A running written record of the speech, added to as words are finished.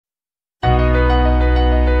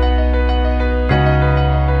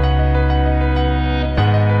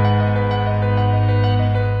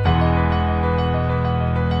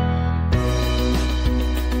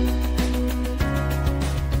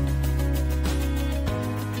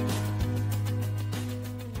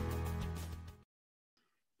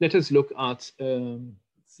let us look at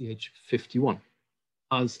CH51.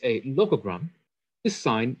 As a logogram, this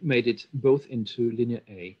sign made it both into linear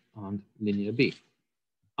A and linear B.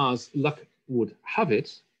 As luck would have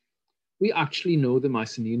it, we actually know the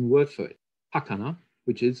Mycenaean word for it, hakana,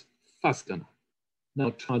 which is fasgana.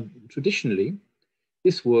 Now, traditionally,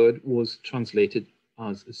 this word was translated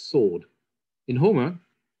as a sword. In Homer,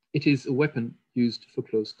 it is a weapon used for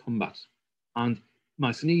close combat, and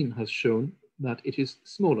Mycenaean has shown that it is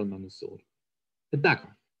smaller than a sword. A dagger.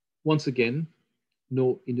 Once again,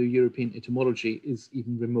 no Indo-European etymology is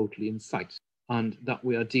even remotely in sight, and that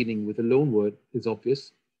we are dealing with a loan word is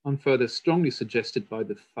obvious, and further strongly suggested by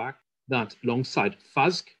the fact that alongside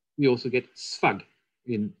fazg, we also get sfag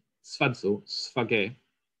in svadzo, sfage,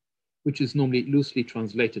 which is normally loosely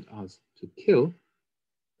translated as to kill,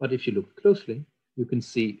 but if you look closely, you can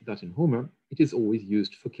see that in Homer, it is always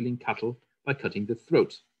used for killing cattle by cutting the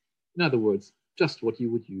throat. In other words, just what you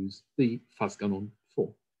would use the fasganon for.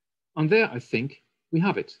 And there, I think, we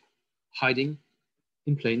have it, hiding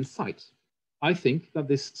in plain sight. I think that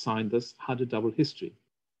this sign thus had a double history.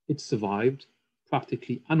 It survived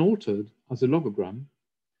practically unaltered as a logogram,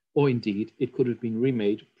 or indeed it could have been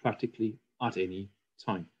remade practically at any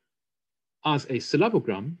time. As a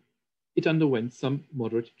syllabogram, it underwent some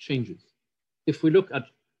moderate changes. If we look at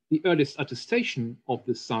the earliest attestation of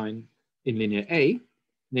the sign in linear A,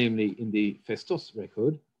 namely in the Festos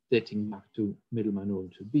record, dating back to Middle Minoan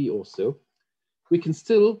to B or so, we can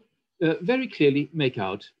still very clearly make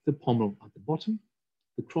out the pommel at the bottom,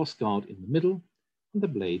 the cross guard in the middle, and the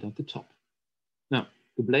blade at the top. Now,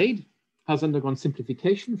 the blade has undergone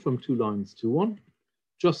simplification from 2 lines to 1,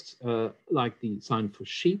 just like the sign for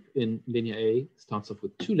sheep in linear A starts off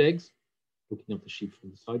with 2 legs, looking at the sheep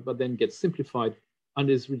from the side, but then gets simplified and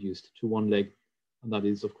is reduced to 1 leg. And that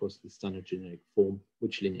is, of course, the standard generic form,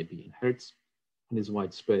 which linear B inherits and is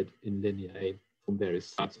widespread in linear A from various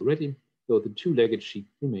sides already, though the 2-legged sheep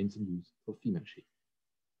remains in use for female sheep.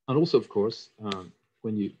 And also, of course,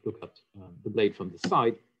 when you look at the blade from the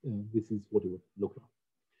side, this is what it would look like.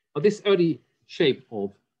 Now, this early shape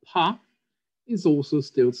of pa is also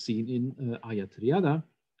still seen in Aya Triada,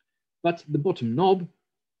 but the bottom knob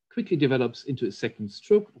quickly develops into a second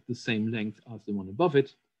stroke of the same length as the one above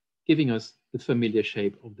it, giving us the familiar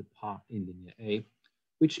shape of the pa in linear A,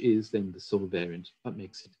 which is then the sole variant that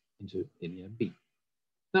makes it into linear B.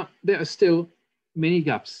 Now, there are still many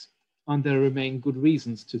gaps, and there remain good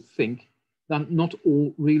reasons to think that not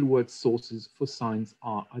all real-world sources for signs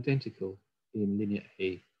are identical in linear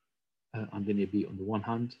A and linear B on the one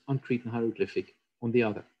hand, and Cretan hieroglyphic on the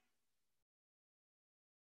other.